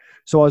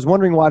So I was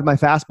wondering why did my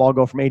fastball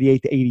go from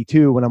 88 to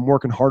 82 when I'm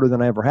working harder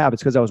than I ever have?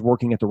 It's because I was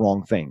working at the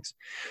wrong things.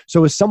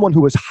 So as someone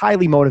who is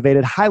highly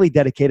motivated, highly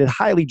dedicated,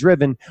 highly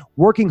driven,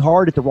 working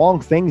hard at the wrong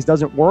things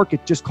doesn't work.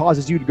 It just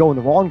causes you to go in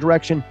the wrong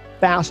direction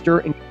faster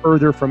and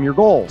further from your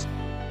goals.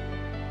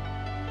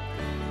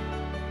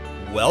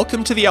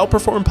 Welcome to the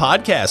Outperform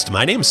Podcast.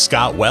 My name is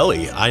Scott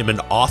Welly. I'm an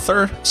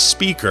author,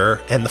 speaker,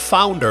 and the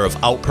founder of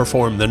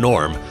Outperform the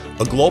Norm,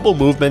 a global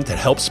movement that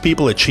helps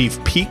people achieve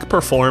peak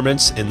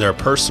performance in their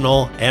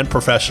personal and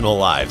professional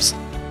lives.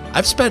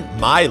 I've spent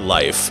my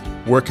life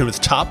working with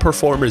top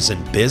performers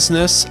in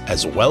business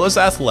as well as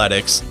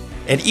athletics,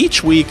 and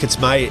each week it's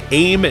my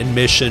aim and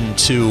mission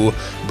to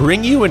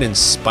bring you an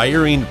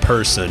inspiring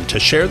person to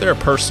share their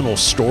personal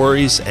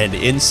stories and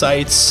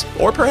insights,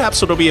 or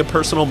perhaps it'll be a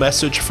personal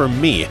message from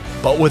me,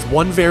 but with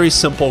one very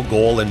simple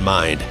goal in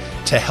mind: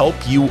 to help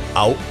you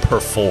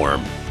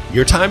outperform.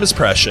 Your time is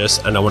precious,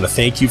 and I want to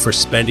thank you for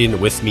spending it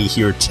with me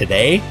here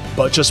today.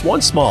 But just one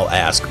small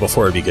ask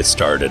before we get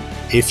started.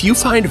 If you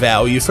find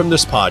value from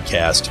this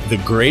podcast, the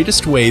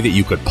greatest way that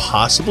you could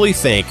possibly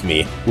thank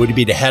me would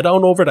be to head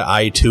on over to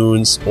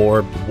iTunes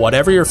or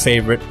whatever your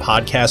favorite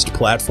podcast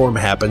platform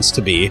happens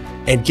to be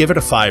and give it a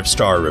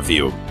 5-star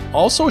review.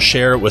 Also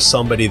share it with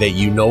somebody that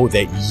you know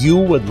that you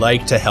would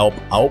like to help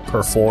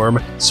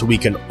outperform so we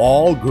can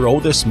all grow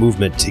this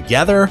movement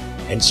together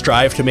and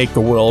strive to make the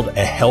world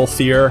a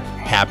healthier,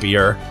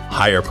 happier,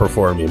 higher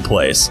performing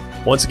place.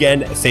 Once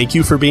again, thank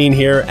you for being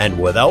here, and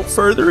without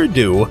further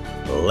ado,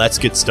 let's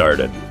get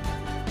started.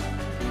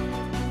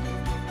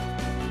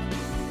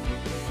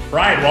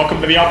 Brian,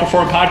 welcome to the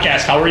Outperform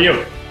Podcast. How are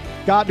you?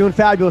 Scott, doing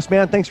fabulous,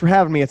 man. Thanks for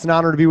having me. It's an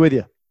honor to be with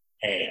you.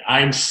 Hey,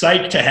 I'm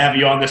psyched to have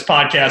you on this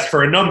podcast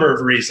for a number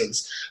of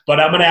reasons, but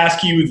I'm going to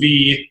ask you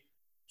the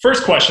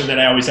first question that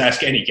I always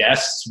ask any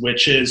guests,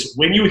 which is,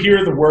 when you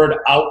hear the word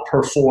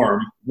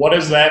outperform, what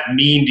does that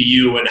mean to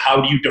you and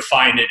how do you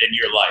define it in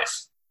your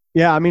life?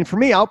 Yeah, I mean, for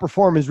me,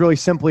 outperform is really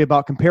simply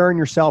about comparing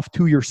yourself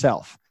to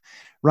yourself,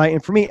 right?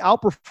 And for me,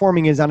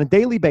 outperforming is on a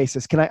daily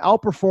basis. Can I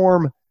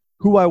outperform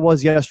who I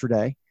was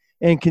yesterday?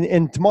 And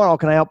tomorrow,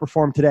 can I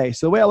outperform today?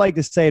 So the way I like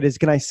to say it is,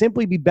 can I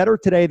simply be better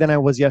today than I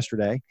was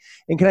yesterday?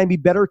 And can I be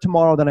better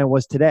tomorrow than I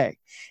was today?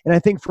 And I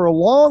think for a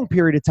long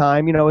period of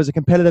time, you know, as a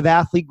competitive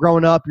athlete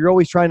growing up, you're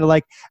always trying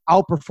to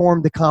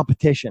outperform the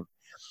competition.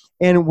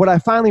 And what I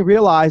finally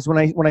realized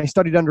when I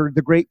studied under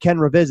the great Ken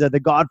Ravizza,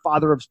 the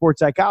godfather of sports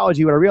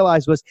psychology, what I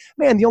realized was,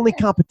 man, the only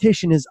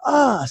competition is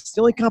us.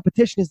 The only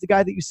competition is the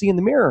guy that you see in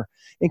the mirror.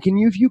 And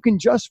if you can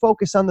just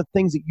focus on the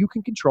things that you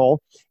can control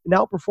and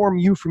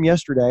outperform you from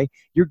yesterday,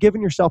 you're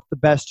giving yourself the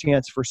best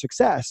chance for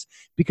success.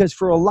 Because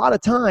for a lot of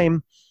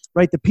time,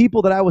 right, the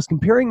people that I was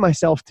comparing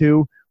myself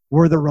to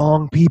were the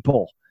wrong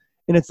people.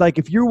 And it's like,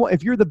 if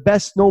you're the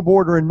best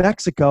snowboarder in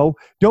Mexico,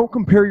 don't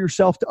compare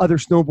yourself to other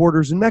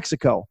snowboarders in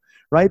Mexico,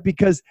 right?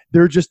 Because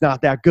they're just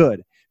not that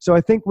good. So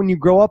I think when you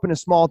grow up in a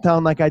small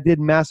town like I did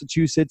in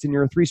Massachusetts and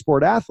you're a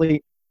 3-sport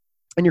athlete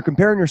and you're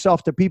comparing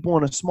yourself to people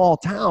in a small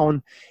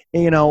town,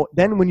 you know,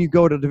 then when you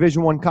go to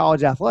Division I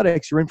college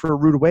athletics, you're in for a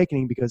rude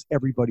awakening because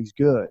everybody's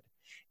good.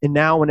 And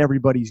now when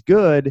everybody's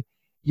good,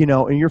 you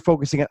know, and you're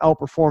focusing on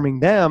outperforming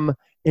them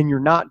and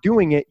you're not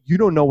doing it, you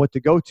don't know what to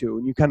go to.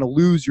 And you kind of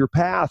lose your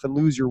path and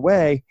lose your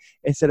way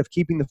instead of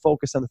keeping the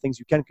focus on the things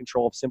you can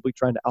control, of simply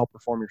trying to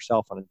outperform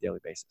yourself on a daily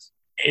basis.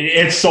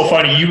 It's so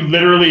funny. You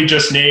literally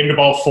just named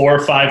about 4 or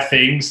 5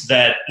 things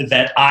that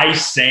I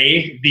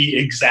say the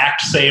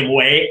exact same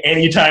way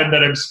anytime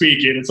that I'm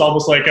speaking. It's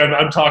almost like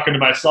I'm talking to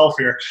myself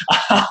here,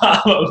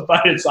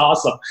 but it's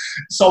awesome.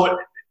 So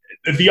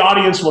the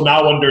audience will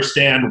now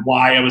understand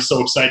why I was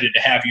so excited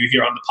to have you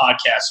here on the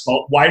podcast.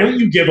 But why don't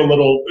you give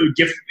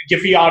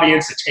the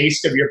audience a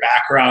taste of your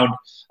background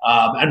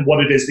and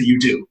what it is that you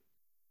do?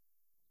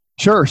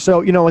 Sure. So,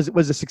 you know,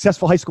 was a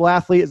successful high school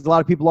athlete, as a lot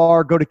of people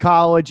are, go to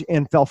college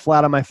and fell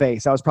flat on my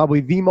face. I was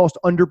probably the most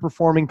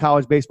underperforming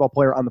college baseball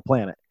player on the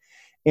planet.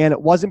 And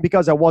it wasn't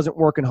because I wasn't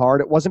working hard.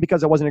 It wasn't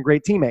because I wasn't a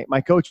great teammate.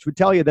 My coach would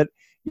tell you that,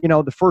 you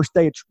know, the first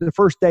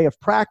day of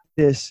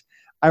practice,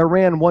 I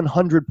ran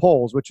 100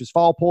 poles, which is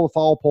foul pole to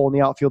foul pole in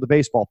the outfield of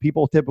baseball.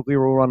 People typically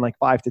will run like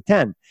 5 to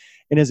 10.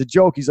 And as a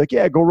joke, he's like,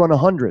 yeah, go run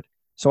 100.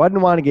 So I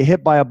didn't want to get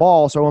hit by a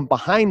ball, so I went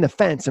behind the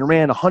fence and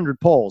ran 100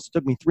 poles. It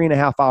took me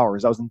 3.5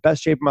 hours. I was in the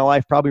best shape of my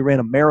life, probably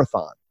ran a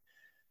marathon.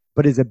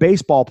 But as a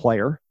baseball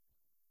player,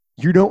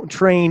 you don't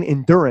train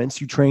endurance,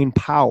 you train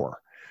power.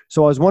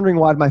 So I was wondering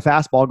why did my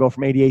fastball go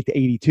from 88 to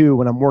 82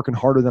 when I'm working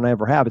harder than I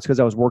ever have? It's because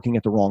I was working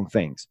at the wrong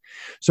things.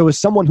 So as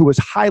someone who is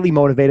highly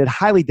motivated,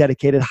 highly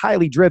dedicated,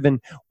 highly driven,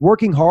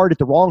 working hard at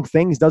the wrong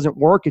things doesn't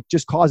work. It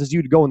just causes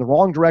you to go in the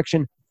wrong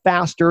direction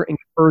faster and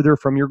further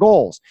from your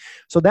goals.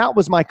 So that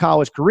was my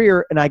college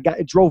career, and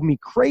it drove me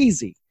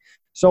crazy.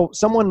 So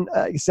someone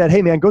said,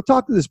 hey man, go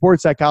talk to the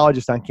sports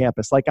psychologist on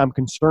campus. Like, I'm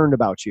concerned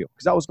about you,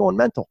 because I was going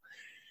mental.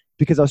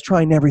 because I was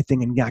trying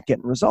everything and not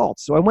getting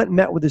results. So I went and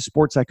met with this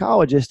sports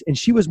psychologist, and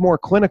she was more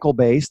clinical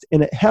based,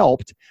 and it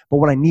helped. But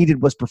what I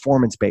needed was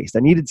performance based. I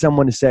needed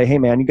someone to say, hey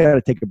man, you got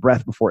to take a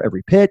breath before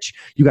every pitch.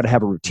 You got to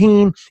have a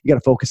routine. You got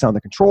to focus on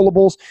the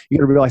controllables. You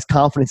got to realize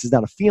confidence is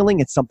not a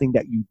feeling. It's something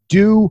that you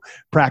do.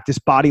 Practice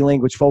body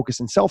language, focus,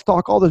 and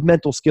self-talk, all those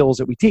mental skills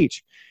that we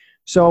teach.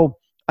 So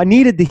I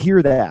needed to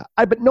hear that.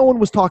 But no one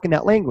was talking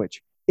that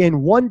language.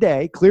 In one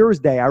day, clear as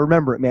day, I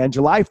remember it, man,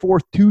 July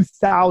 4th,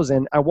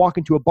 2000, I walk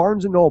into a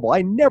Barnes & Noble.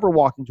 I never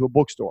walked into a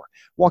bookstore.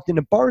 Walked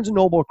into Barnes &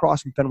 Noble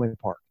across from Fenway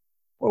Park.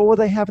 Well, what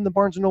do they have in the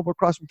Barnes & Noble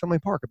across from Fenway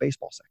Park? A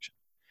baseball section.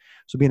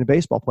 So being a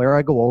baseball player,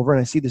 I go over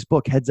and I see this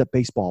book, Heads Up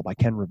Baseball by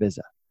Ken Ravizza.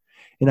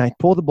 And I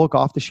pull the book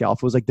off the shelf.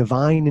 It was like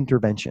divine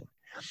intervention.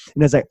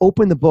 And as I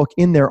open the book,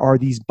 in there are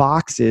these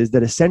boxes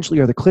that essentially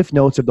are the cliff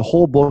notes of the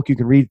whole book you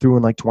can read through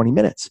in like 20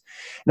 minutes.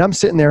 And I'm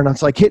sitting there and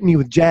it's like hitting me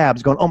with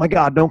jabs going, oh my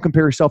God, don't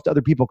compare yourself to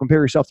other people. Compare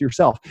yourself to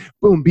yourself.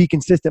 Boom, be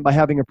consistent by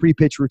having a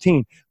pre-pitch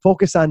routine.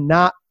 Focus on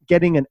not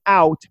getting an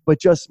out, but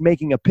just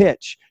making a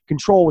pitch.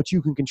 Control what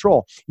you can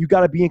control. You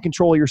got to be in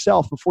control of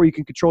yourself before you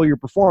can control your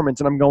performance.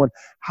 And I'm going,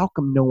 how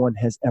come no one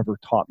has ever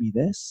taught me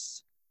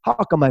this? How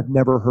come I've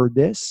never heard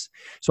this?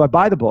 So I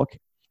buy the book.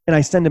 And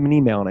I send him an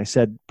email and I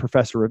said,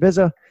 Professor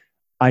Ravizza,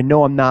 I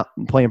know I'm not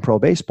playing pro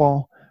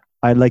baseball.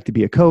 I'd like to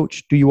be a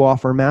coach. Do you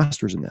offer a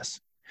master's in this?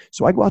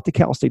 So I go out to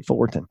Cal State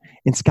Fullerton.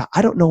 And Scott,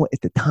 I don't know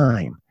at the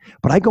time,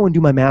 but I go and do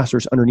my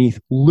master's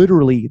underneath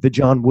literally the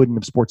John Wooden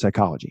of sports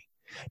psychology.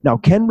 Now,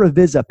 Ken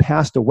Ravizza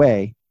passed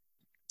away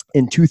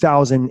in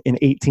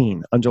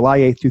 2018, on July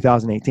 8th,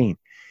 2018.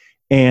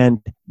 And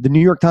the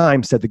New York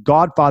Times said the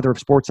godfather of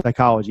sports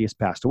psychology has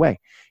passed away.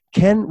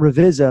 Ken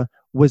Ravizza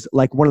was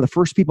like one of the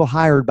first people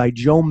hired by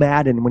Joe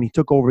Madden when he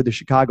took over the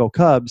Chicago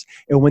Cubs.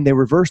 And when they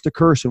reversed the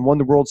curse and won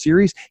the World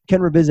Series, Ken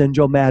Ravizza and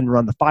Joe Madden were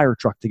on the fire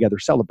truck together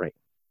celebrating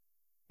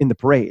in the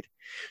parade.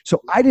 So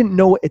I didn't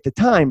know it at the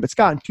time, but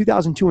Scott, in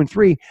 2002 and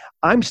 2003,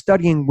 I'm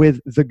studying with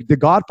the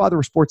godfather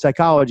of sports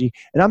psychology,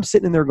 and I'm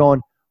sitting in there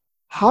going,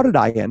 how did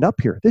I end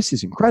up here? This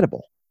is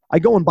incredible. I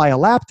go and buy a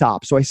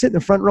laptop. So I sit in the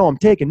front row, I'm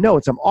taking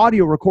notes, I'm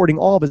audio recording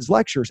all of his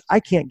lectures.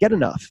 I can't get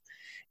enough.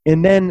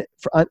 And then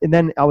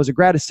I was a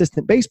grad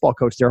assistant baseball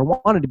coach there. I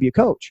wanted to be a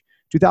coach.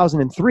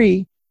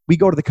 2003, we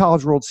go to the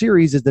College World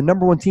Series as the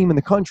number one team in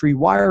the country,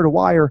 wire to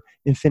wire,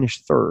 and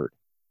finish third.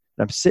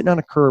 And I'm sitting on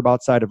a curb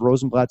outside of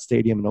Rosenblatt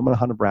Stadium in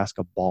Omaha,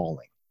 Nebraska,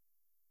 bawling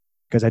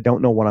because I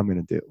don't know what I'm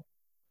going to do.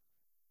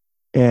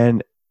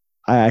 And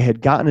I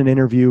had gotten an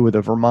interview with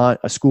a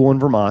school in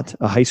Vermont,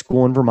 a high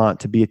school in Vermont,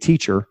 to be a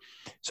teacher.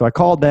 So I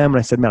called them and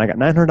I said, man, I got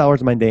 $900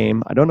 in my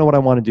name. I don't know what I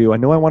want to do. I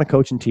know I want to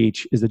coach and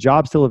teach. Is the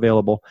job still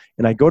available?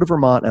 And I go to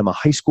Vermont. I'm a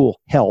high school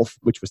health,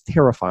 which was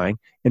terrifying,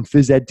 and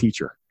phys ed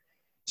teacher.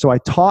 So I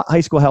taught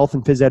high school health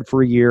and phys ed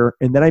for a year,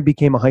 and then I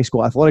became a high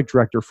school athletic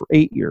director for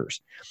 8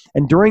 years.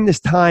 And during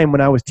this time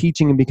when I was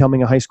teaching and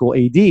becoming a high school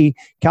AD,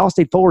 Cal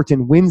State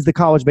Fullerton wins the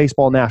college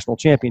baseball national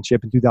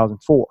championship in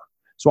 2004.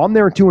 So I'm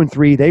there in 2 and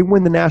 3. They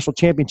win the national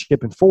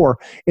championship in 4.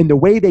 And the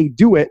way they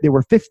do it, they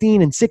were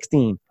 15 and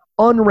 16,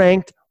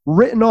 unranked,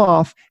 written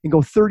off, and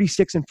go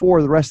 36 and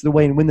 4 the rest of the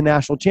way and win the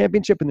national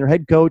championship. And their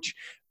head coach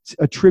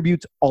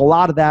attributes a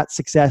lot of that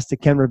success to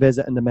Ken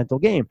Ravizza and the mental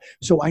game.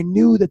 So I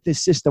knew that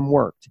this system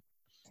worked.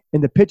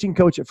 And the pitching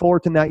coach at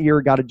Fullerton that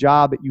year got a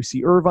job at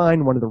UC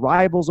Irvine, one of the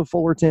rivals of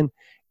Fullerton.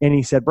 And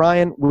he said,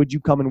 Brian, would you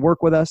come and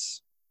work with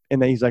us?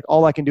 And then he's like,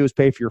 all I can do is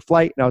pay for your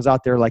flight. And I was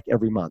out there like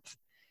every month.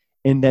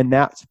 And then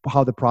that's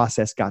how the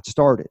process got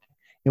started.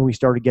 And we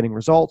started getting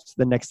results.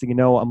 The next thing you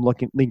know, I'm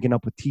linking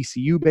up with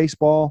TCU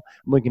baseball.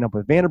 I'm linking up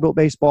with Vanderbilt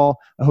baseball.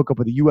 I hook up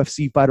with a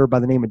UFC fighter by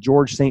the name of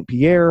George St.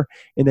 Pierre.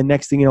 And the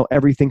next thing you know,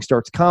 everything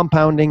starts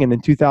compounding. And in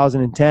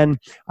 2010,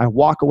 I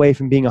walk away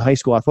from being a high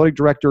school athletic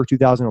director.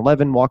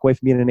 2011, walk away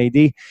from being an AD.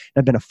 And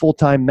I've been a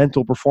full-time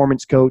mental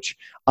performance coach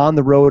on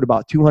the road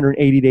about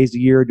 280 days a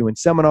year, doing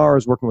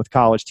seminars, working with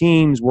college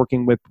teams,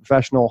 working with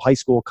professional high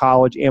school,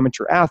 college,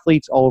 amateur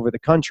athletes all over the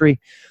country.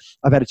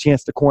 I've had a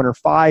chance to corner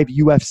 5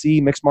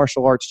 UFC mixed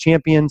martial arts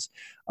champions.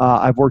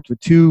 I've worked with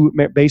 2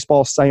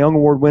 baseball Cy Young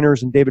Award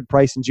winners, and David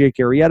Price and Jake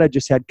Arrieta.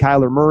 Just had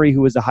Kyler Murray,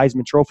 who was a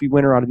Heisman Trophy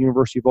winner out of the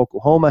University of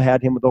Oklahoma,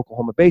 had him with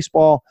Oklahoma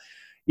baseball,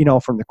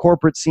 from the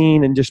corporate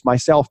scene, and just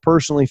myself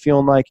personally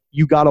feeling like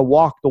you got to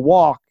walk the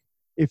walk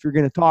if you're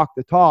going to talk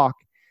the talk.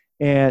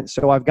 And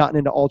so I've gotten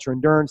into ultra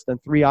endurance, then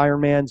 3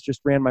 Ironmans,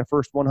 just ran my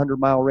first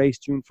 100-mile race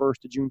June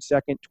 1st to June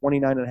 2nd,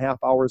 29 and a half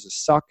hours of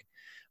suck.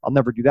 I'll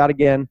never do that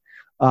again.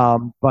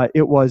 But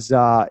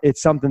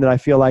it's something that I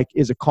feel like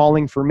is a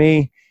calling for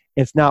me.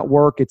 It's not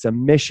work, it's a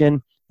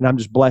mission. And I'm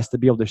just blessed to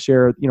be able to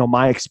share,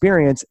 my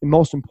experience, and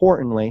most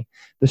importantly,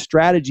 the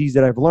strategies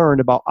that I've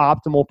learned about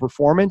optimal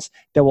performance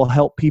that will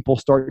help people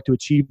start to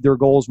achieve their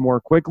goals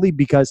more quickly.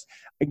 Because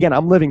again,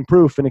 I'm living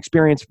proof, and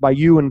experience by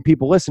you and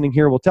people listening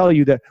here will tell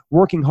you that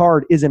working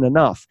hard isn't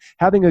enough.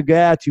 Having a good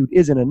attitude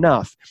isn't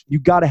enough.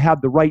 You've got to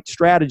have the right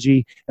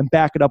strategy and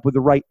back it up with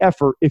the right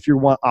effort if you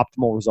want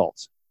optimal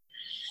results.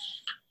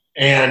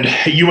 And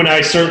you and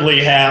I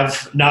certainly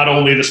have not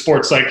only the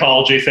sports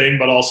psychology thing,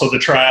 but also the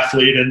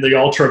triathlete and the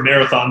ultra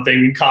marathon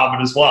thing in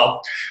common as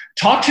well.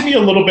 Talk to me a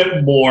little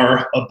bit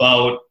more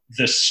about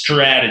the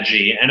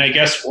strategy. And I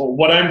guess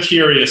what I'm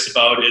curious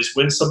about is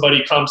when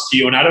somebody comes to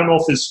you, and I don't know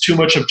if it's too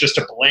much of just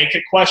a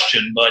blanket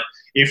question, but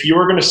if you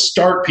were going to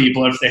start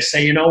people, if they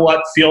say, you know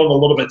what, feeling a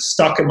little bit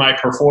stuck in my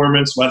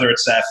performance, whether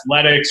it's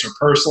athletics or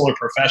personal or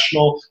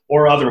professional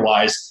or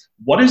otherwise,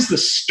 what is the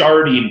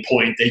starting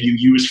point that you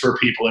use for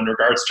people in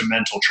regards to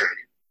mental training?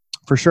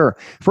 For sure.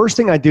 First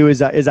thing I do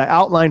is I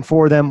outline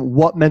for them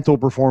what mental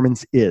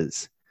performance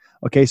is.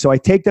 Okay, so I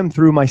take them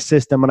through my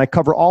system, and I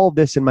cover all of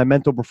this in my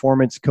mental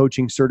performance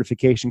coaching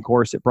certification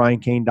course at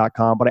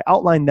briankane.com, but I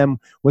outline them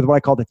with what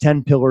I call the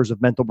 10 pillars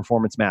of mental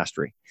performance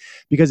mastery.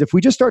 Because if we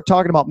just start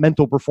talking about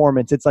mental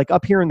performance, it's like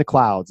up here in the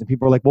clouds, and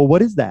people are like, well,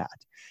 what is that?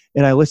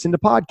 And I listen to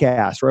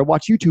podcasts or I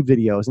watch YouTube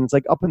videos, and it's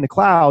like up in the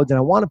clouds, and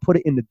I want to put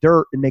it in the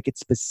dirt and make it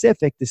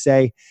specific to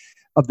say,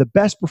 of the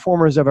best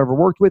performers I've ever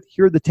worked with,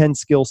 here are the 10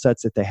 skill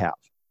sets that they have.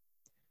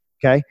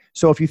 Okay.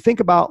 So if you think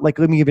about, like,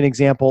 let me give you an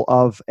example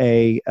of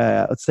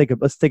let's take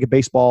a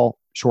baseball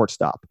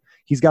shortstop.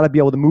 He's got to be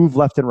able to move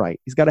left and right.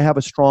 He's got to have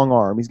a strong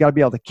arm. He's got to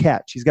be able to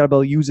catch. He's got to be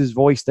able to use his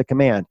voice to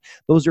command.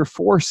 Those are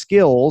 4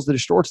 skills that a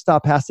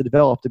shortstop has to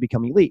develop to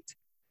become elite.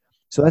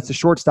 So that's the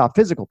shortstop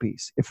physical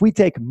piece. If we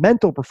take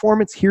mental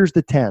performance, here's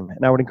the 10.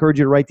 And I would encourage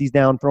you to write these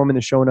down, throw them in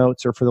the show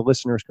notes, or for the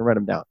listeners can write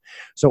them down.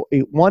 So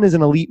 1 is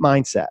an elite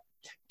mindset.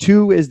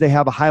 2 is they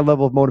have a high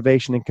level of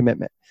motivation and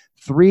commitment.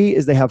 3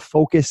 is they have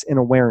focus and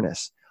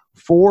awareness.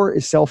 4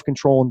 is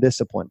self-control and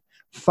discipline.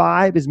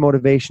 5 is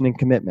motivation and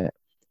commitment.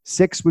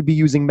 6 would be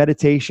using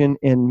meditation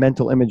and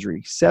mental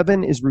imagery.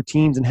 7 is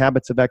routines and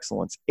habits of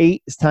excellence.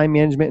 8 is time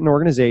management and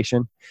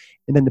organization.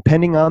 And then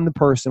depending on the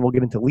person, we'll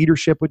get into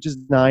leadership, which is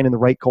 9, and the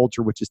right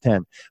culture, which is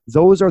 10.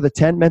 Those are the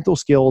 10 mental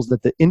skills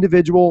that the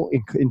individual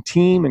in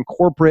team and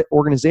corporate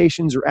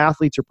organizations or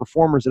athletes or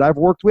performers that I've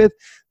worked with,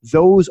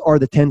 those are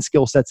the 10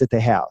 skill sets that they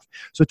have.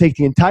 So take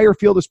the entire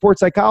field of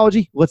sports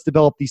psychology, let's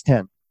develop these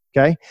 10.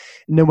 Okay.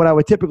 And then what I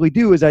would typically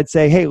do is I'd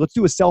say, hey, let's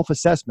do a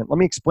self-assessment. Let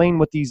me explain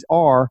what these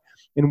are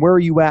and where are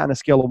you at on a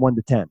scale of 1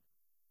 to 10.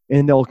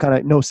 And they'll kind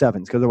of no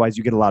 7s, because otherwise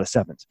you get a lot of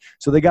 7s.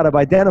 So they got to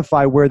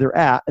identify where they're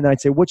at. And then I'd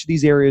say, which of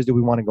these areas do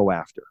we want to go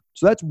after?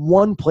 So that's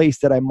one place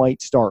that I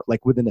might start,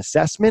 like with an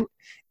assessment,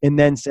 and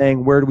then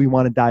saying, where do we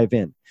want to dive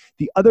in?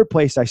 The other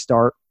place I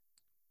start,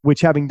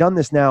 which having done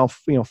this now,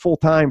 full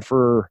time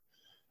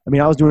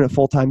I was doing it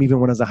full time even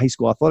when I was a high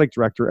school athletic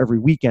director every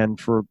weekend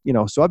so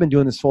I've been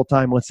doing this full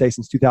time, let's say,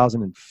 since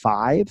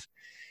 2005.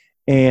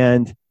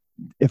 And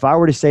if I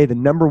were to say the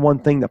number one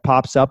thing that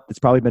pops up that's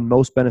probably been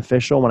most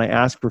beneficial when I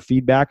ask for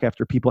feedback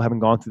after people haven't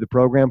gone through the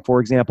program, for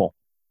example,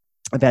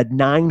 I've had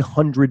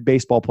 900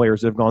 baseball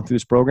players that have gone through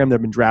this program that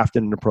have been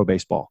drafted into pro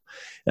baseball.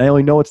 And I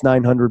only know it's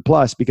 900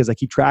 plus because I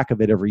keep track of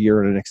it every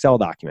year in an Excel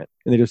document,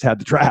 and they just had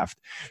the draft.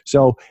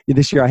 So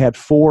this year I had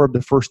 4 of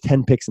the first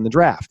 10 picks in the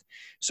draft.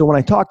 So when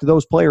I talk to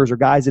those players or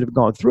guys that have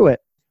gone through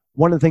it,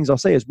 one of the things I'll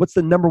say is, what's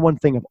the number one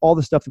thing of all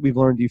the stuff that we've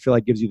learned do you feel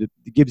like gives you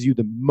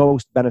the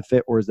most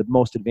benefit or is the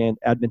most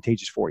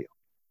advantageous for you?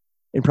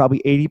 And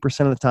probably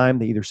 80% of the time,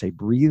 they either say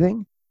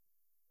breathing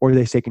or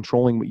they say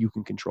controlling what you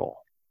can control.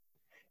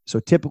 So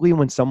typically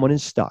when someone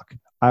is stuck,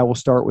 I will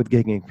start with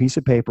getting a piece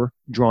of paper,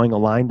 drawing a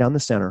line down the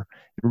center,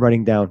 and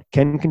writing down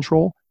can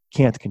control,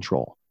 can't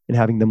control, and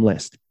having them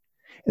list.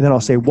 And then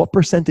I'll say, what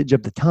percentage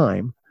of the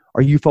time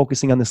are you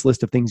focusing on this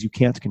list of things you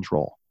can't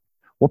control?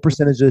 What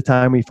percentage of the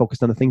time are you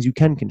focused on the things you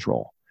can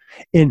control?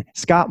 And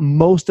Scott,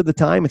 most of the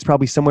time, it's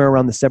probably somewhere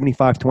around the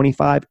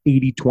 75-25,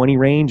 80-20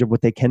 range of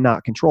what they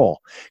cannot control.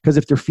 Because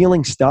if they're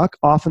feeling stuck,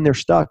 often they're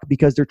stuck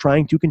because they're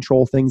trying to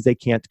control things they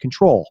can't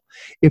control.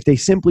 If they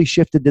simply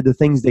shifted to the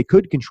things they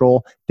could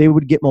control, they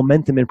would get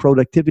momentum and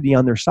productivity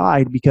on their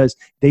side because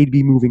they'd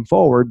be moving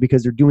forward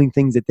because they're doing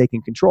things that they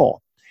can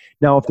control.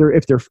 Now, if they're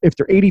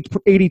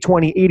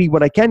 80-20, 80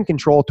 what I can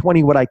control,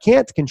 20 what I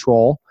can't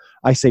control,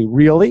 I say,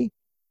 really?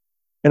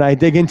 And I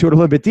dig into it a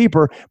little bit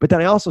deeper, but then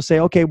I also say,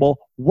 okay, well,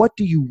 what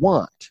do you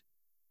want?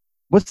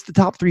 What's the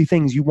top 3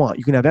 things you want?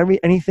 You can have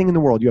anything in the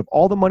world. You have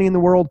all the money in the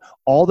world,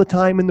 all the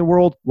time in the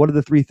world. What are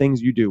the 3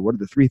 things you do? What are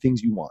the 3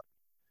 things you want?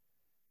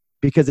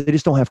 Because they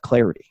just don't have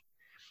clarity.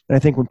 And I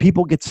think when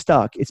people get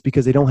stuck, it's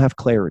because they don't have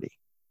clarity.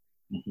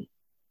 Mm-hmm.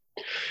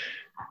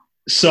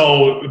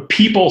 So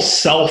people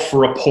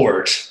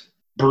self-report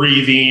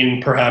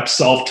breathing, perhaps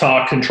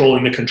self-talk,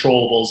 controlling the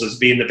controllables as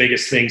being the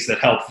biggest things that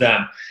help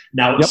them.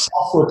 Now, Yep.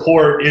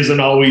 Self-report isn't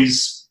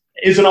always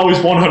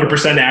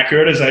 100%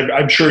 accurate, as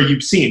I'm sure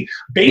you've seen.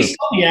 Based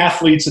on the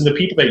athletes and the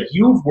people that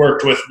you've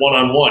worked with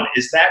one-on-one,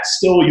 is that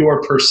still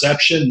your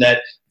perception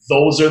that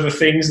those are the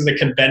things that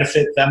can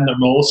benefit them the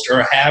most,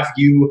 or have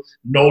you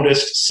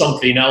noticed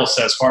something else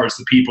as far as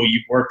the people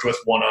you've worked with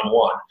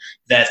one-on-one,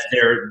 that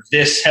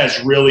this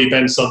has really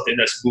been something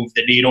that's moved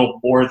the needle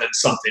more than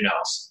something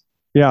else?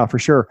 Yeah, for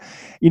sure.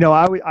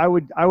 I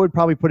would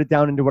probably put it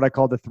down into what I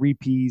call the 3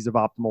 Ps of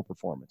optimal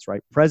performance,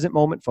 right? Present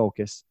moment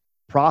focus,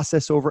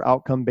 process over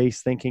outcome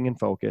based thinking and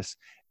focus,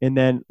 and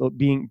then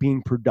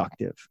being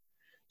productive.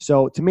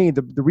 So to me,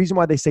 the reason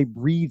why they say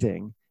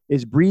breathing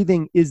is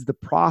the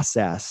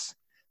process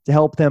to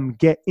help them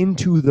get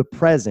into the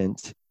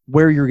present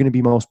where you're going to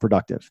be most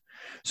productive.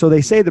 So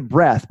they say the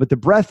breath, but the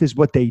breath is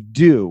what they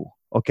do.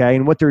 Okay.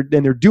 And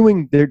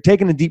they're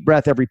taking a deep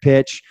breath every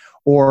pitch,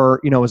 or,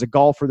 as a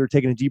golfer, they're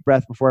taking a deep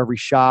breath before every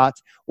shot,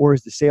 or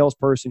as the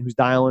salesperson who's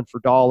dialing for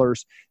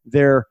dollars,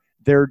 they're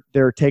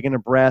taking a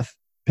breath,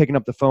 picking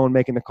up the phone,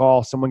 making the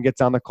call. Someone gets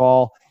on the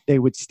call, they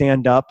would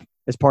stand up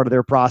as part of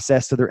their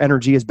process. So their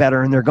energy is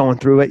better and they're going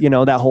through it,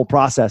 that whole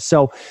process.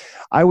 So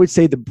I would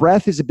say the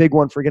breath is a big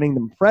one for getting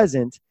them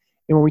present.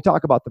 And when we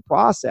talk about the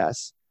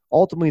process,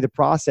 ultimately the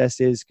process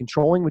is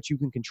controlling what you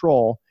can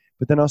control,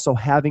 but then also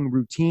having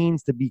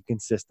routines to be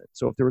consistent.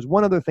 So if there was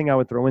one other thing I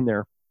would throw in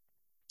there,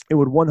 it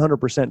would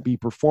 100% be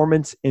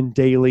performance in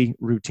daily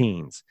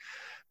routines.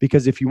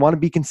 Because if you want to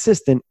be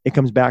consistent, it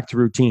comes back to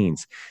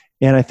routines.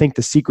 And I think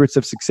the secrets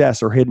of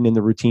success are hidden in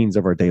the routines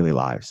of our daily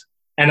lives.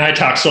 And I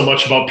talk so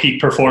much about peak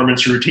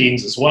performance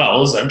routines as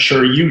well, as I'm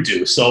sure you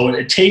do.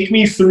 So take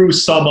me through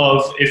some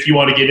of, if you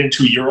want to get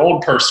into your own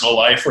personal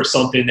life or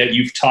something that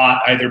you've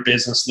taught either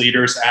business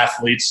leaders,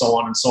 athletes, so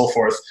on and so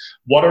forth.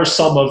 What are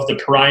some of the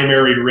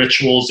primary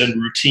rituals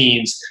and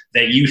routines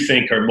that you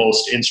think are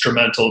most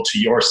instrumental to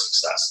your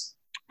success?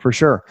 For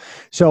sure.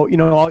 So,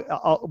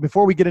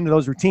 before we get into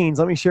those routines,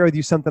 let me share with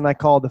you something I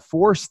call the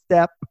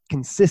 4-step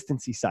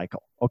consistency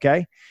cycle.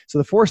 Okay. So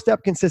the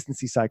 4-step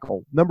consistency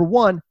cycle, number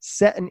 1,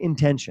 set an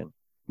intention,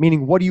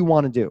 meaning what do you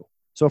want to do?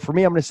 So for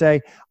me, I'm going to say,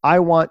 I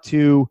want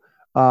to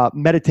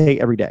meditate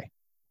every day.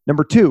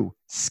 Number 2,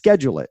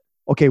 schedule it.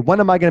 Okay. When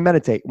am I going to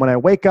meditate? When I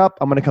wake up,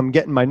 I'm going to come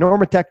get in my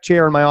Normatec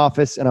chair in my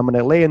office and I'm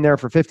going to lay in there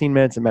for 15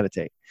 minutes and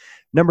meditate.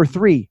 Number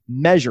 3,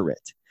 measure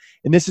it.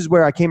 And this is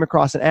where I came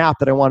across an app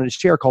that I wanted to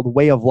share called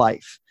Way of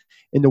Life.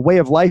 And the Way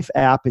of Life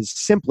app is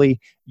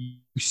simply you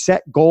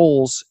set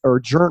goals,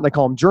 or they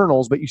call them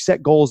journals, but you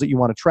set goals that you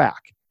want to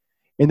track.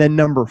 And then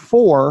number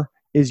 4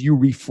 is you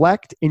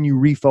reflect and you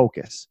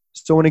refocus.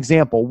 So an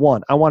example,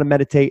 1, I want to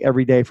meditate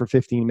every day for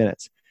 15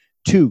 minutes.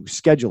 2,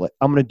 schedule it.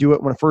 I'm going to do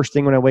it first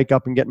thing when I wake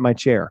up and get in my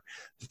chair,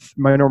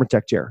 my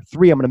Normatec chair.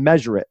 3, I'm going to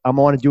measure it. I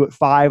want to do it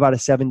 5 out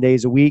of 7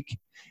 days a week.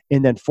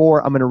 And then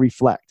 4, I'm going to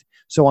reflect.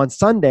 So on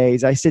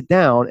Sundays, I sit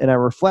down and I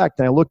reflect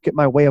and I look at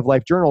my Way of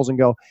Life journals and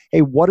go,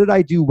 hey, what did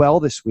I do well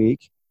this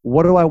week?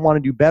 What do I want to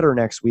do better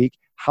next week?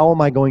 How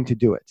am I going to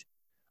do it?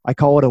 I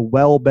call it a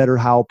well, better,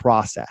 how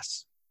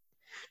process.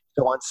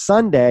 So on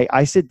Sunday,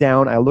 I sit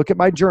down, I look at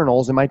my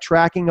journals and my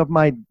tracking of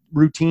my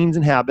routines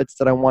and habits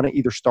that I want to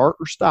either start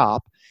or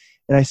stop.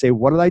 And I say,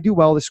 what did I do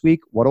well this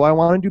week? What do I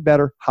want to do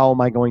better? How am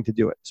I going to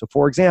do it? So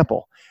for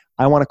example,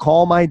 I want to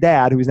call my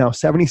dad, who's now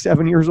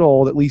 77 years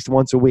old, at least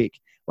once a week.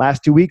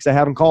 Last 2 weeks, I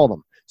haven't called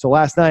him. So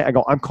last night, I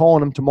go, I'm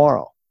calling him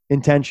tomorrow.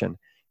 Intention.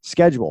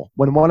 Schedule.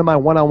 When one of my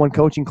one-on-one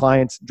coaching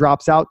clients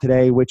drops out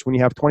today, which when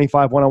you have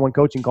 25 one-on-one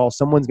coaching calls,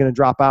 someone's going to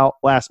drop out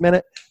last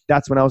minute.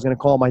 That's when I was going to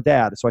call my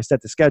dad. So I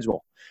set the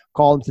schedule.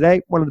 Call him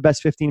today. One of the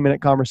best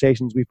 15-minute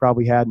conversations we've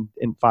probably had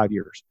in 5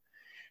 years.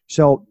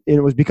 So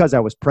it was because I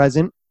was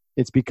present.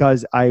 It's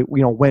because I,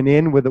 went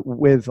in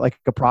with like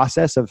a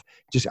process of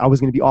just, I was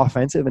going to be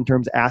offensive in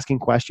terms of asking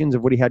questions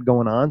of what he had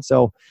going on.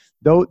 So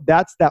though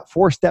that's that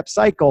 4-step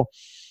cycle,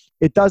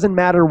 it doesn't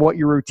matter what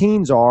your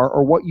routines are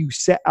or what you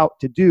set out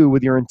to do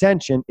with your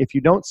intention if you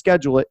don't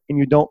schedule it and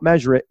you don't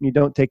measure it and you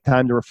don't take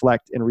time to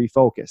reflect and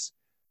refocus.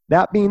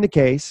 That being the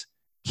case,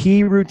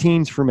 key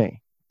routines for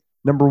me.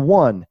 Number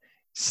 1,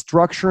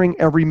 structuring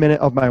every minute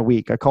of my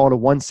week. I call it a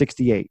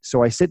 168.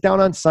 So I sit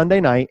down on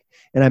Sunday night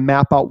and I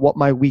map out what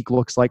my week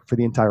looks like for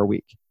the entire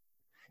week.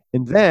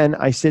 And then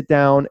I sit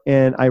down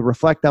and I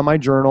reflect on my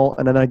journal,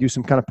 and then I do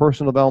some kind of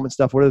personal development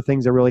stuff. What are the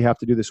things I really have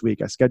to do this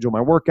week? I schedule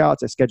my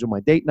workouts. I schedule my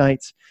date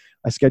nights.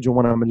 I schedule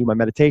when I'm going to do my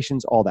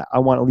meditations, all that. I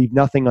want to leave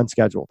nothing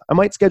unscheduled. I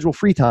might schedule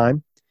free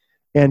time,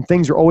 and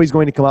things are always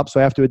going to come up, so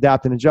I have to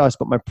adapt and adjust.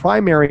 But my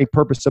primary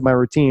purpose of my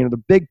routine, or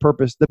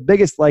the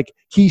biggest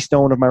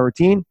keystone of my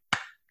routine,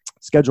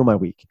 schedule my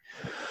week.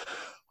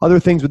 Other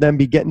things would then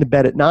be getting to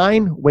bed at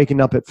 9,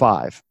 waking up at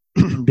 5.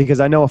 Because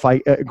I know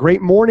a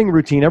great morning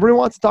routine, everyone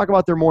wants to talk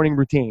about their morning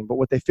routine, but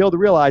what they fail to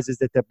realize is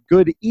that the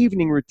good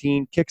evening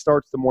routine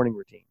kickstarts the morning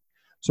routine.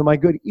 So my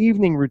good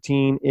evening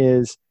routine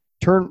is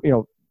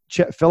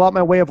fill out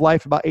my Way of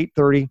Life about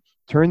 8:30,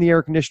 turn the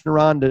air conditioner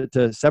on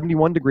to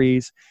 71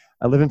 degrees.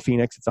 I live in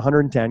Phoenix. It's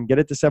 110. Get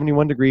it to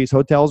 71 degrees.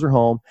 Hotels are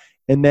home.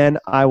 And then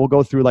I will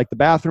go through like the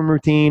bathroom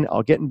routine.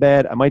 I'll get in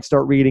bed. I might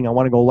start reading. I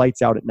want to go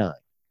lights out at 9.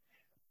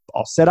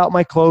 I'll set out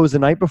my clothes the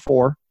night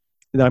before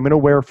that I'm going to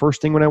wear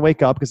first thing when I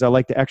wake up, because I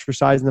like to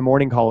exercise in the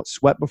morning, call it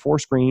sweat before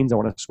screens. I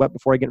want to sweat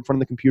before I get in front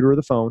of the computer or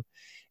the phone.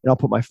 And I'll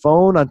put my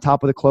phone on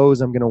top of the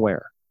clothes I'm going to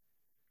wear.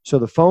 So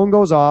the phone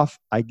goes off.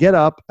 I get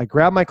up. I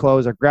grab my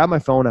clothes. I grab my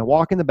phone. I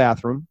walk in the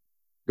bathroom,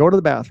 go to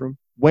the bathroom,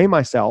 weigh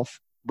myself,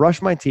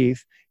 brush my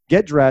teeth,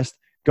 get dressed,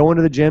 go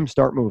into the gym,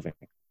 start moving.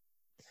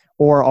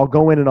 Or I'll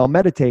go in and I'll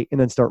meditate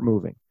and then start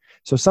moving.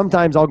 So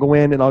sometimes I'll go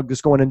in and I'll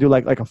just go in and do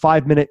like a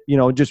 5-minute,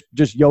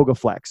 just yoga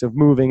flex of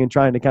moving and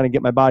trying to kind of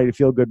get my body to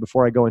feel good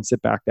before I go and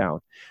sit back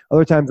down.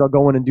 Other times I'll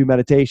go in and do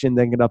meditation,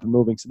 then get up and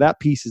moving. So that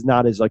piece is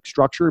not as like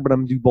structured, but I'm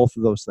going to do both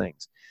of those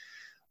things.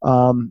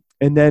 And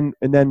then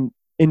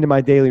into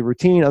my daily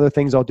routine, other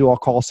things I'll do, I'll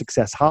call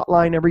Success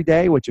Hotline every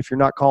day, which if you're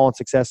not calling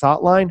Success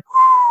Hotline,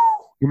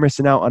 you're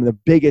missing out on the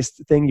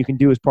biggest thing you can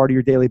do as part of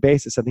your daily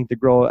basis, I think, to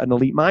grow an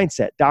elite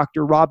mindset.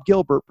 Dr. Rob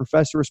Gilbert,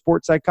 professor of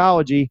sports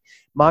psychology,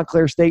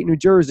 Montclair State, New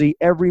Jersey,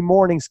 every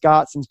morning,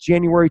 Scott, since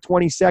January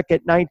 22nd,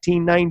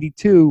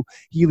 1992,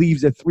 he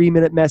leaves a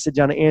 3-minute message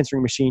on an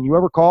answering machine. You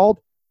ever called?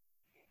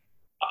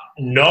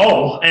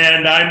 No,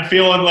 and I'm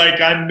feeling like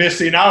I'm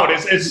missing out.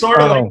 It's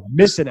sort of like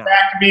missing out.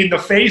 Back me in the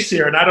face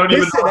here, and I don't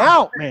even missing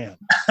out, man.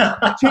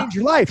 Change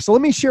your life. So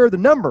let me share the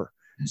number.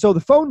 So the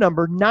phone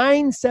number,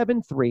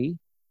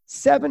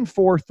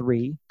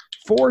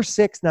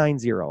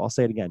 973-743-4690. I'll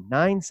say it again,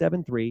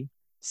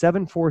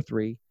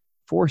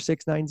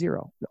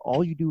 973-743-4690.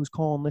 All you do is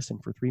call and listen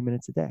for 3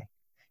 minutes a day.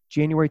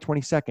 January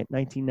 22nd,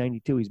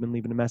 1992, he's been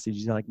leaving a message.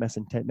 He's like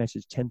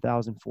message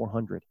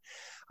 10,400.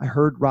 I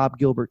heard Rob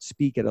Gilbert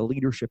speak at a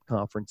leadership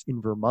conference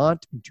in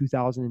Vermont in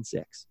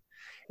 2006.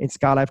 And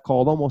Scott, I've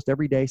called almost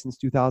every day since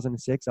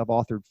 2006. I've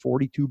authored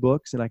 42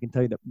 books, and I can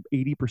tell you that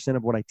 80%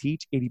 of what I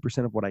teach,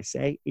 80% of what I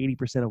say,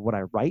 80% of what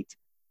I write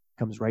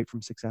comes right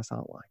from Success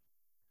Hotline.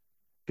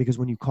 Because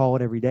when you call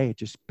it every day, it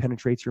just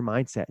penetrates your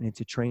mindset, and it's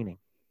a training.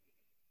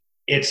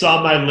 It's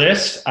on my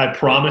list. I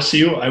promise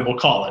you, I will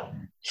call it.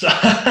 So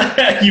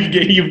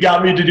you've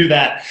got me to do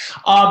that.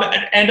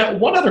 And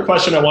one other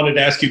question I wanted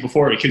to ask you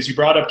before, because you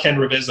brought up Ken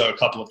Ravizza a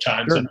couple of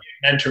times, sure, and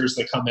mentors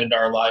that come into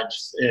our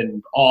lives in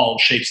all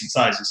shapes and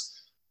sizes.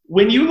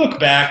 When you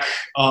look back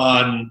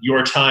on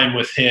your time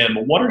with him,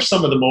 what are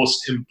some of the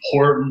most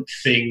important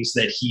things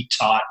that he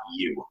taught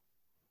you?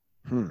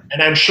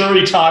 And I'm sure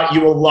he taught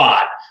you a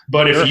lot,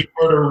 but if you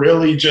were to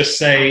really just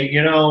say,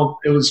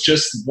 it was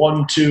just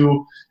 1,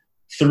 2,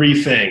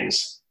 3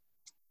 things.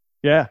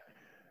 Yeah.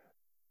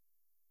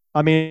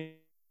 I mean,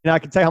 I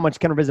can tell you how much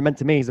Ken Ravizza meant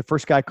to me. He's the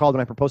first guy I called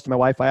when I proposed to my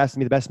wife. I asked him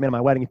to be the best man at my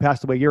wedding. He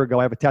passed away a year ago.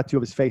 I have a tattoo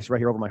of his face right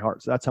here over my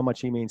heart. So that's how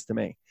much he means to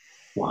me.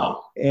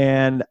 Wow.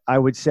 And I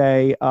would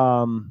say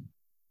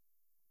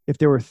if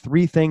there were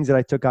 3 things that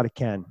I took out of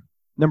Ken,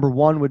 number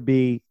 1 would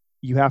be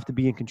you have to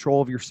be in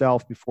control of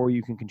yourself before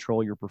you can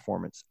control your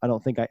performance. I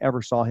don't think I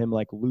ever saw him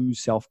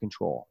lose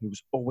self-control. He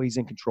was always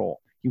in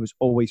control. He was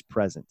always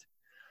present.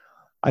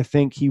 I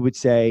think he would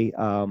say,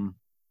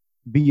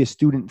 be a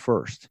student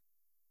first.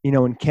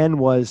 And Ken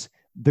was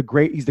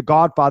he's the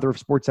godfather of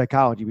sports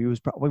psychology. He was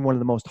probably one of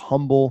the most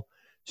humble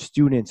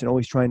students and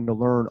always trying to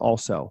learn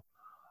also.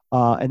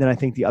 And then I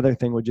think the other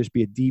thing would just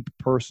be a deep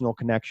personal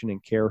connection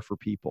and care for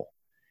people.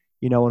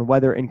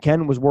 And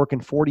Ken was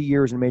working 40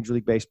 years in Major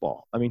League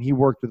Baseball. I mean, he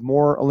worked with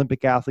more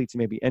Olympic athletes than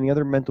maybe any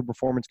other mental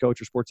performance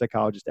coach or sports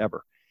psychologist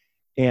ever.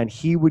 And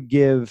he would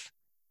give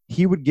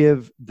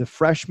the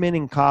freshman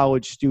and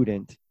college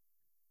student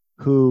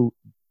who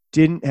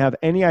didn't have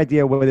any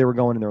idea where they were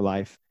going in their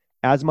life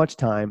as much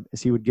time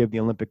as he would give the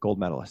Olympic gold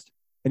medalist.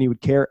 And he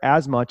would care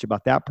as much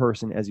about that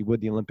person as he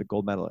would the Olympic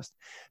gold medalist.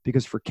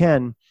 Because for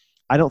Ken,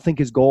 I don't think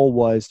his goal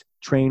was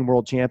train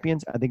world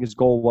champions. I think his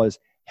goal was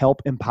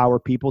help empower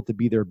people to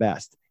be their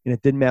best. And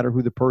it didn't matter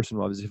who the person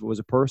was. If it was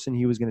a person,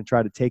 he was going to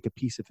try to take a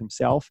piece of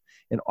himself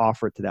and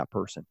offer it to that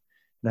person.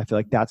 And I feel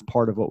like that's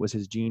part of what was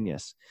his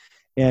genius.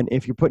 And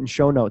if you're putting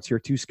show notes here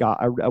too, Scott,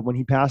 when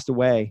he passed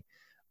away,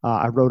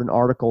 I wrote an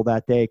article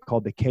that day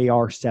called the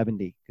KR70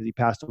 because he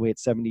passed away at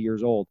 70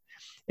 years old.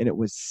 And it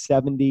was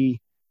 70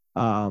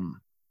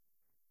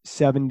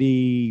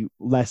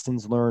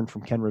 lessons learned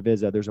from Ken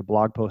Ravizza. There's a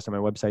blog post on my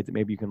website that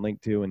maybe you can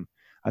link to. And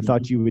I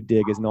thought you would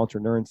dig as an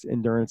ultra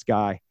endurance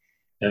guy.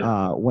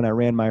 Yeah. When I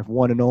ran my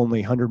one and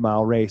only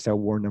 100-mile race, I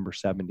wore number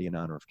 70 in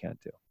honor of Ken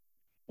too.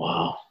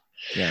 Wow.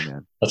 Yeah,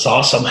 man. That's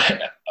awesome.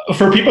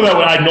 For people that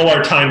I know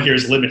our time here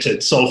is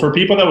limited. So for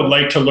people that would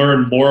like to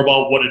learn more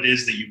about what it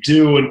is that you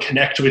do and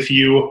connect with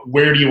you,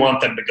 where do you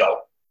want them to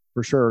go?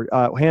 For sure.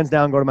 Hands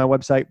down, go to my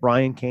website,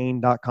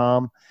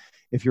 briancane.com.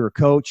 If you're a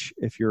coach,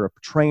 if you're a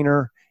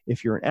trainer,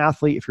 if you're an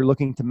athlete, if you're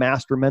looking to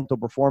master mental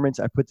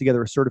performance, I put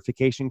together a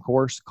certification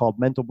course called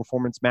Mental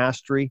Performance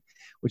Mastery,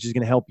 which is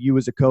going to help you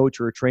as a coach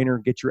or a trainer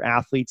get your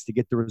athletes to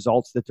get the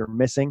results that they're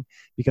missing.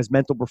 Because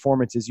mental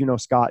performance, as you know,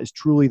 Scott, is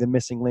truly the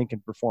missing link in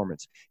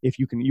performance. If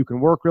you can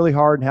work really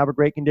hard and have a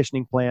great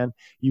conditioning plan,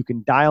 you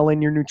can dial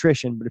in your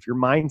nutrition, but if your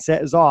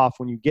mindset is off,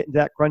 when you get into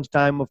that crunch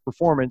time of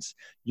performance,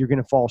 you're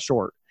going to fall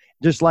short.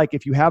 Just like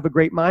if you have a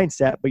great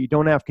mindset, but you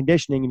don't have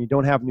conditioning and you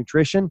don't have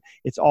nutrition,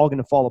 it's all going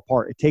to fall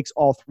apart. It takes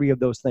all 3 of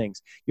those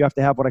things. You have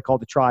to have what I call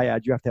the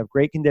triad. You have to have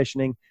great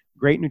conditioning,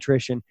 great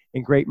nutrition,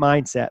 and great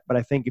mindset. But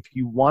I think if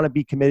you want to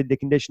be committed to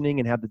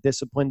conditioning and have the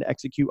discipline to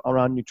execute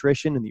around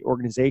nutrition and the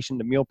organization,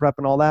 the meal prep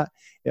and all that,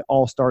 it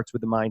all starts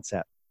with the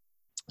mindset.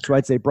 So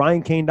I'd say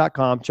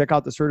briancane.com, check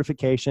out the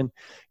certification.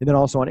 And then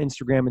also on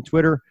Instagram and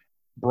Twitter,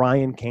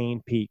 Brian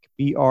Cain Peak,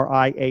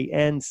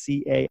 BrianCain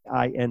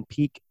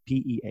Peak,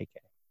 Peak, Peak.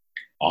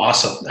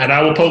 Awesome. And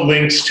I will put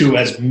links to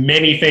as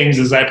many things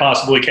as I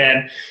possibly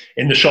can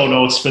in the show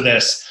notes for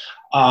this.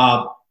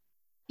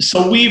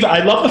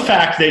 I love the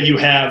fact that you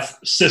have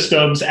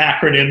systems,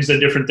 acronyms, and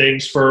different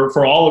things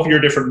for all of your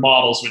different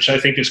models, which I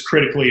think is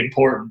critically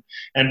important.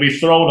 And we've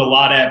thrown a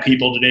lot at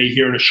people today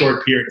here in a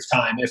short period of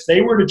time. If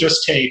they were to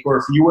just take, or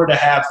if you were to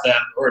have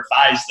them or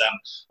advise them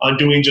on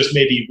doing just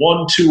maybe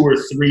 1, 2, or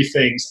 3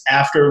 things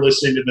after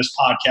listening to this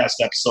podcast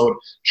episode,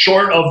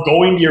 short of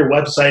going to your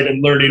website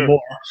and learning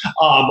more,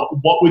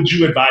 what would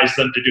you advise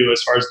them to do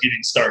as far as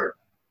getting started?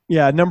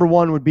 Yeah, number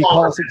 1 would be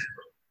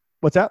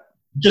what's that?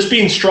 Just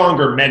being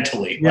stronger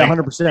mentally. Yeah,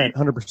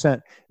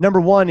 100%. Number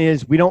 1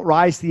 is we don't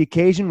rise to the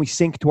occasion, we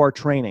sink to our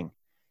training.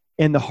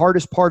 And the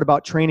hardest part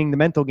about training the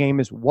mental game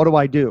is, what do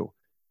I do?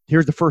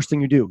 Here's the first thing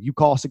you do. You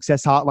call a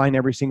success hotline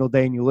every single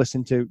day and you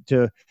listen to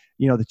the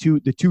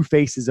two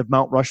faces of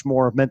Mount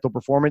Rushmore of mental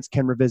performance,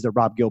 Ken Ravizza,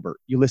 Rob Gilbert.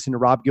 You listen to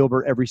Rob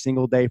Gilbert every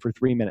single day for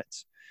 3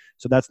 minutes.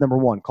 So that's number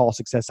 1, call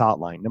success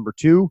hotline. Number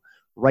 2,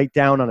 write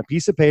down on a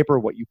piece of paper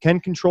what you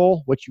can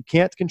control, what you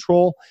can't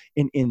control,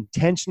 and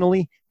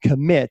intentionally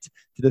commit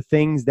to the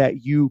things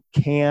that you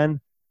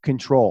can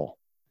control.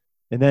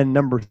 And then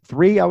number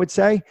 3, I would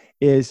say,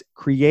 is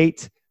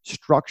create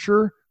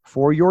structure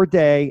for your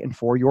day and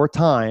for your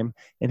time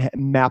and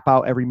map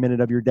out every minute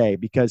of your day,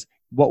 because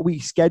what we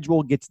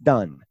schedule gets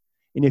done.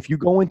 And if you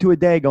go into a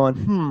day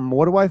going,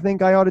 what do I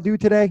think I ought to do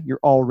today?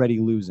 You're already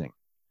losing.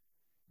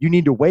 You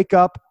need to wake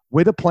up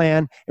with a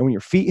plan, and when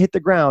your feet hit the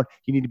ground,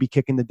 you need to be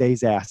kicking the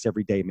day's ass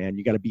every day, man.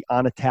 You got to be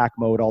on attack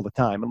mode all the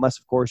time, unless,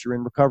 of course, you're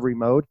in recovery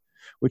mode,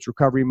 which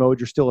recovery mode,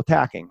 you're still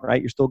attacking,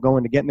 right? You're still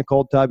going to get in the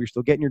cold tub. You're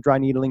still getting your dry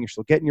needling. You're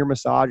still getting your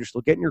massage. You're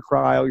still getting your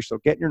cryo. You're still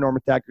getting your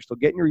Normatec. You're still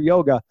getting your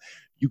yoga.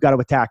 You got to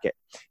attack it.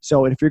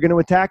 So if you're going to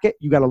attack it,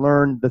 you got to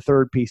learn the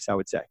third piece, I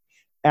would say.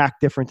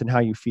 Act different than how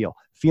you feel.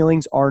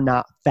 Feelings are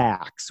not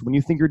facts. When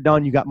you think you're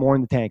done, you got more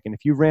in the tank. And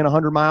if you've ran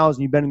 100 miles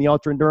and you've been in the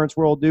ultra endurance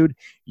world, dude,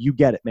 you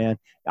get it, man.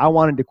 I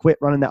wanted to quit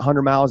running that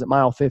 100 miles at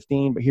mile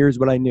 15, but here's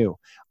what I knew.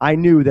 I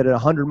knew that at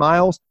 100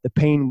 miles, the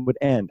pain would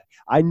end.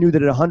 I knew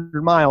that at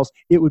 100 miles,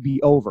 it would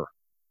be over.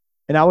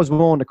 And I was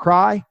willing to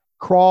cry,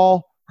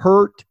 crawl,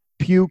 hurt,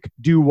 puke,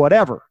 do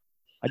whatever.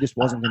 I just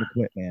wasn't going to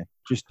quit, man.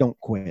 Just don't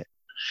quit.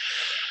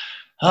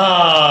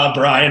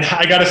 Brian,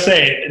 I got to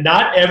say,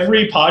 not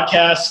every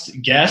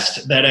podcast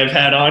guest that I've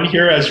had on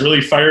here has really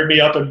fired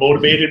me up and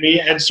motivated me.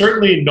 And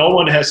certainly no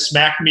one has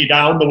smacked me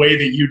down the way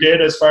that you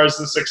did as far as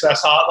the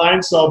success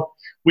hotline. So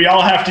we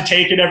all have to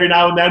take it every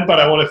now and then, but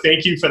I want to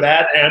thank you for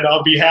that. And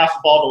on behalf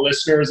of all the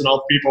listeners and all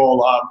the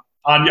people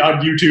on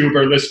YouTube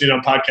or listening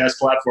on podcast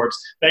platforms,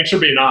 thanks for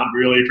being on.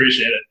 Really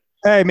appreciate it.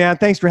 Hey man,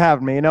 thanks for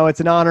having me.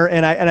 It's an honor.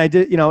 And I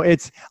did,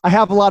 I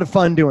have a lot of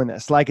fun doing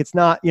this. Like, it's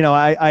not,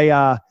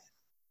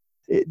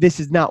 this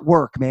is not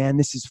work, man.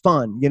 This is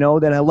fun, then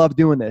I love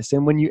doing this.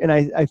 And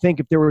I think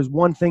if there was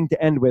one thing to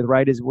end with,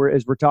 right, as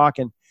we're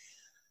talking,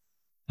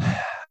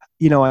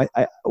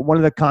 one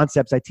of the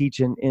concepts I teach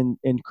in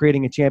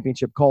creating a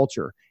championship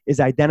culture is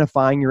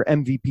identifying your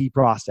MVP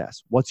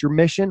process. What's your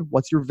mission?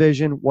 What's your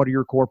vision? What are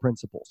your core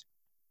principles?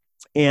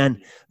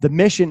 And the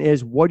mission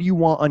is, what do you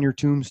want on your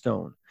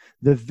tombstone?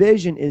 The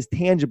vision is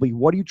tangibly,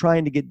 what are you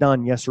trying to get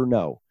done? Yes or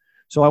no?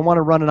 So I want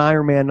to run an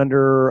Ironman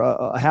under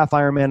a half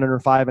Ironman under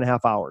 5.5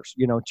 hours.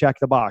 Check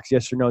the box.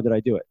 Yes or no, did I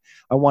do it?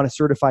 I want to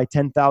certify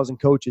 10,000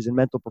 coaches in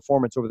mental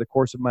performance over the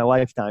course of my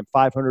lifetime,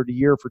 500 a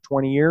year for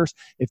 20 years.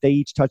 If they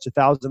each touch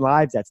 1,000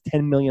 lives, that's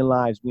 10 million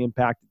lives we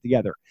impacted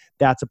together.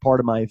 That's a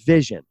part of my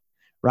vision,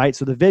 right?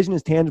 So the vision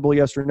is tangible,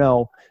 yes or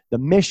no. The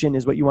mission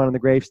is what you want on the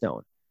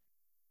gravestone.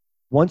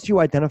 Once you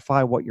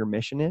identify what your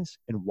mission is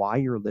and why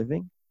you're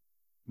living,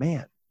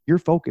 man, your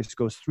focus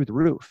goes through the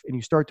roof, and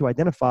you start to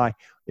identify,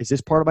 is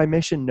this part of my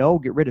mission? No,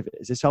 get rid of it.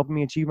 Is this helping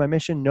me achieve my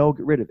mission? No,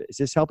 get rid of it. Is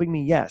this helping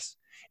me? Yes.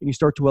 And you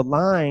start to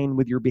align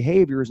with your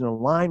behaviors and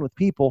align with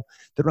people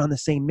that are on the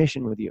same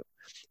mission with you.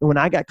 And when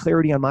I got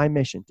clarity on my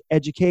mission to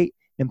educate,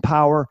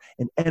 empower,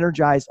 and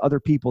energize other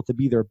people to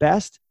be their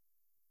best,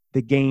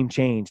 the game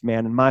changed,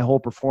 man. And my whole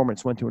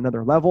performance went to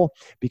another level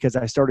because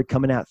I started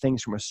coming at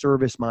things from a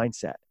service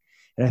mindset.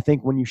 And I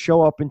think when you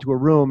show up into a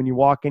room and you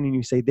walk in and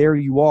you say, there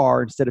you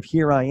are, instead of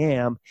here I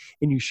am,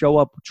 and you show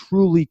up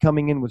truly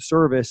coming in with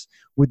service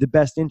with the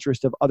best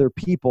interest of other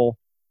people,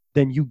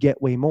 then you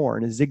get way more.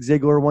 And as Zig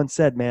Ziglar once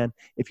said, man,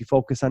 if you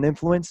focus on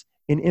influence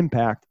and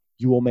impact,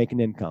 you will make an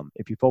income.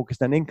 If you focus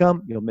on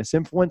income, you'll miss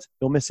influence,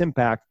 you'll miss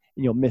impact,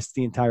 and you'll miss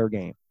the entire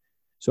game.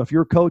 So if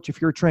you're a coach, if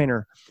you're a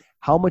trainer,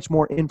 how much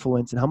more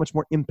influence and how much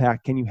more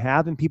impact can you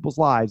have in people's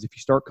lives if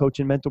you start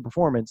coaching mental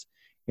performance,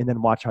 and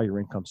then watch how your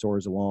income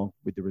soars along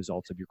with the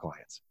results of your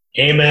clients?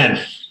 Amen.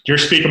 You're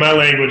speaking my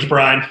language,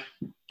 Brian.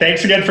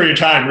 Thanks again for your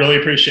time. Really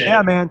appreciate it.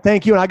 Yeah, man.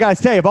 Thank you. And I got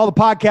to tell you, of all the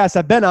podcasts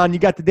I've been on, you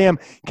got the damn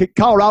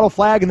Colorado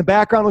flag in the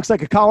background. Looks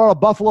like a Colorado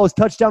Buffaloes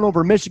touchdown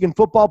over a Michigan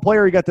football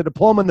player. You got the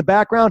diploma in the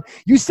background.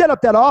 You set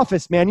up that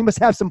office, man. You must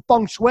have some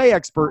feng shui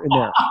expert in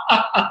there.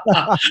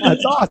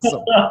 That's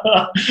awesome.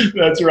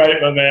 That's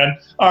right, my man.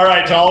 All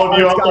right. To all of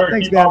you out there,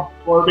 thanks, keep on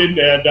performing,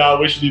 and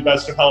wishing you the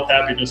best of health,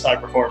 happiness, high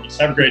performance.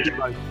 Have a great day.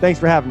 Thanks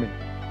for having me.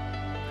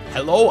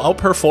 Hello,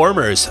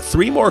 Outperformers.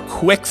 3 more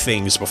quick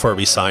things before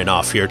we sign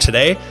off here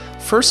today.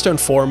 First and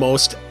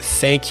foremost,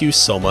 thank you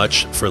so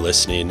much for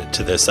listening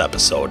to this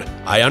episode.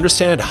 I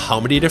understand how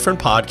many different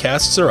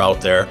podcasts are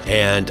out there,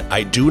 and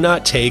I do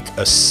not take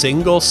a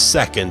single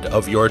second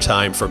of your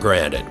time for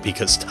granted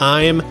because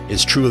time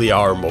is truly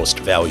our most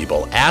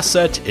valuable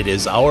asset. It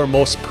is our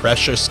most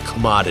precious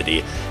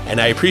commodity, and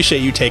I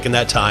appreciate you taking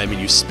that time and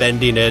you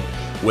spending it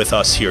with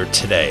us here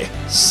today.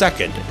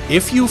 Second,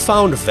 if you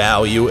found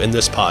value in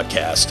this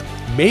podcast,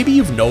 maybe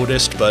you've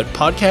noticed, but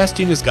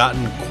podcasting has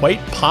gotten quite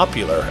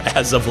popular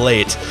as of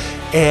late.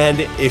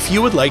 And if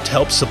you would like to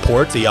help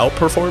support the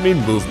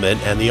Outperforming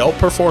movement and the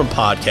Outperform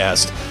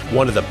podcast,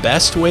 one of the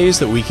best ways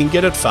that we can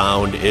get it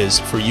found is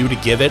for you to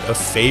give it a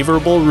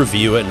favorable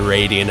review and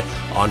rating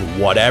on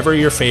whatever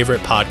your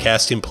favorite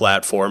podcasting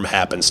platform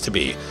happens to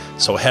be.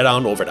 So head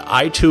on over to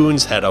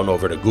iTunes, head on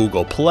over to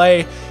Google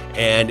Play,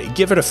 and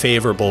give it a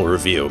favorable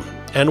review.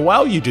 And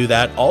while you do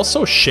that,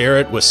 also share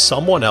it with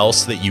someone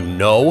else that you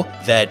know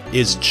that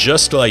is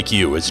just like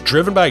you, is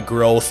driven by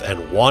growth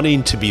and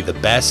wanting to be the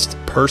best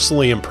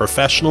personally and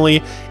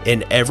professionally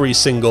in every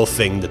single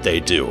thing that they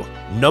do.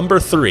 Number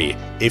 3,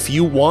 if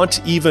you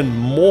want even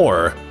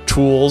more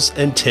tools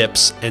and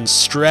tips and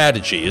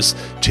strategies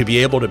to be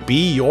able to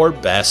be your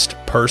best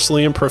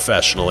personally and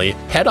professionally,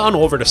 head on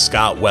over to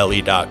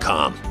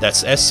scottwelle.com.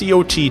 That's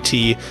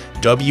SCOTTWELLE.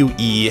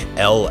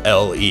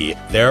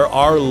 There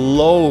are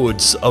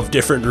loads of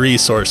different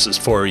resources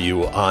for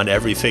you on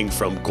everything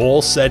from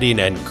goal setting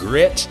and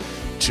grit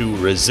to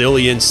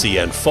resiliency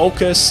and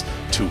focus,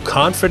 to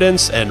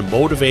confidence and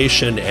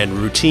motivation and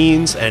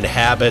routines and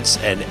habits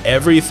and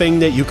everything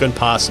that you can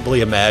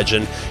possibly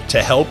imagine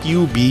to help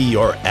you be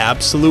your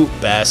absolute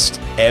best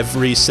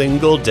every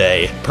single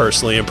day,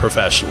 personally and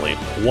professionally.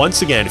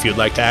 Once again, if you'd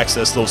like to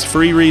access those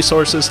free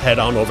resources, head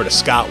on over to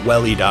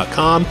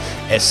scottwelle.com,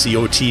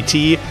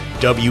 SCOTTWELLE.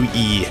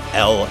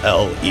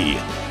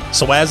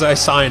 So as I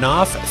sign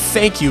off,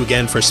 thank you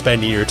again for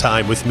spending your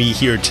time with me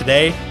here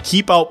today.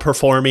 Keep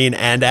outperforming,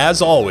 and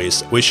as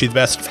always, wish you the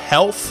best of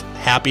health,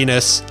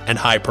 happiness, and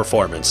high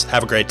performance.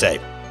 Have a great day.